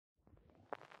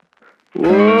Whoa,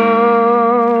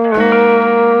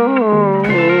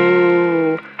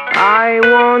 I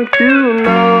want to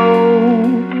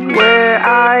know where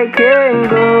I can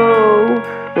go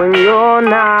when you're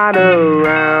not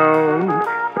around,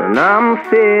 and I'm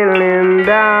feeling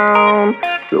down.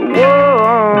 So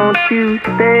won't you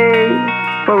stay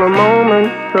for a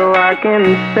moment so I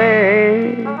can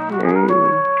say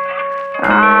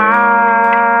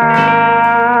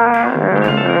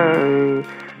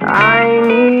I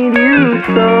need you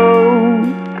so,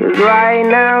 'cause right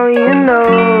now you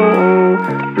know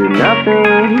that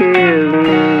nothing heals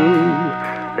me,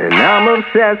 and I'm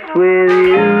obsessed with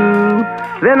you.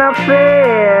 Then I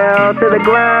fell to the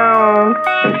ground,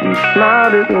 and she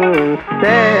smiled at me and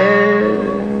said,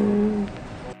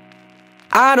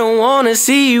 I don't wanna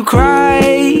see you cry.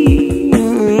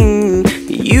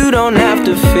 You don't have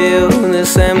to feel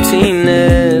this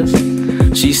emptiness.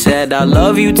 She said, I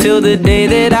love you till the day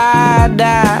that I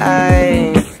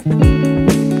die.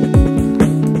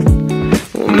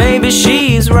 Well, maybe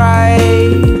she's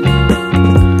right,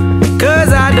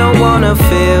 'cause I don't wanna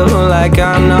feel like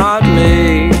I'm not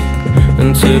me.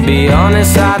 And to be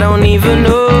honest, I don't even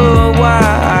know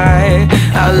why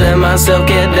I let myself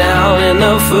get down in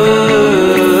the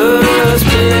first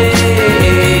place.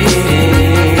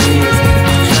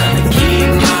 Trying to keep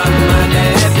my mind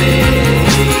at bay.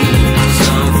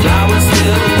 Sunflowers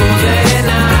still move at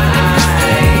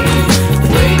night,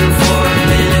 waiting for a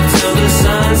minute till the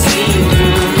sun seems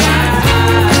through my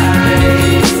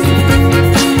eyes.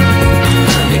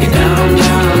 Take it down,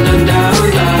 down, down, down,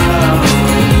 down.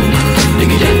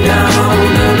 Take it down,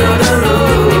 down, down, down, down.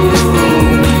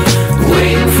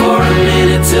 Waiting for a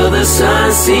minute till the sun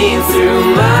seems through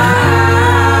my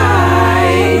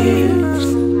eyes.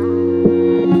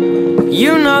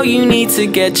 You know you need to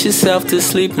get yourself to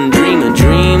sleep and dream a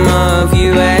dream of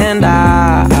you and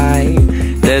I.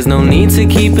 There's no need to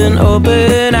keep an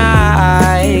open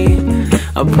eye.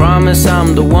 I promise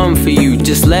I'm the one for you.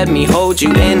 Just let me hold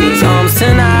you in these arms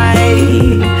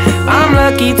tonight. I'm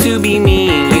lucky to be me,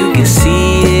 and you can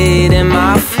see it in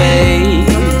my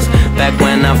face. Back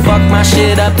when I fucked my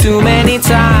shit up too many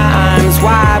times,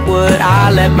 why would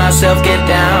I let myself get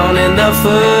down in the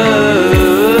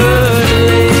first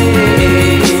place?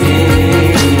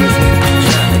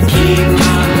 Trying to keep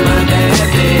my mind at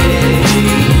bay.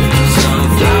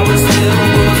 Sunflowers still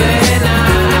move at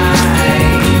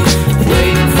night,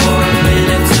 waiting for a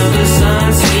minute till the sun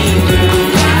seems through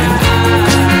my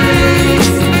eyes.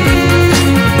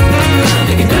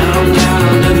 Take it down,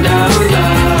 down, down, down,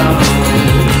 down.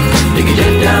 Take it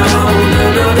down, down,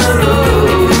 down, down, down.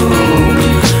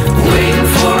 Waiting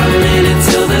for a minute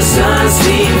till the sun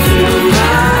seems through my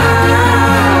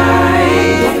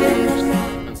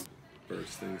eyes.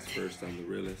 First things first, I'm the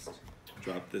realist.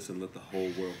 Drop this and let the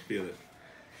whole world feel it.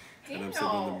 And I'm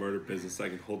still in the murder business. I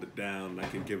can hold it down. I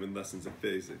can give it lessons in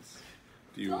physics.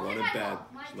 Do you want it bad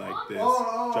like this?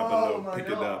 Drop it low, pick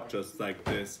it up just like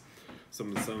this.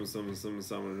 Some have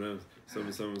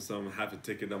to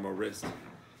take it on my wrist.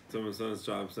 Some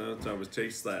drop a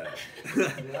chase slab.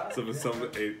 Some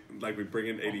like we bring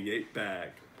an 88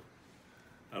 back.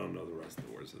 I don't know the rest of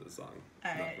the words of the song.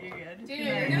 Alright, you're good. Dude,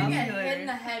 you're gonna get hit in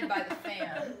the head by the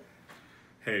fan.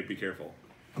 Hey, be careful.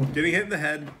 Getting hit in the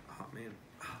head. Oh, man.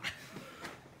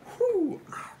 Whew.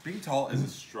 Being tall is a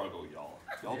struggle, y'all.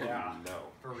 Y'all don't even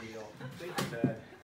know. For real. Big bad.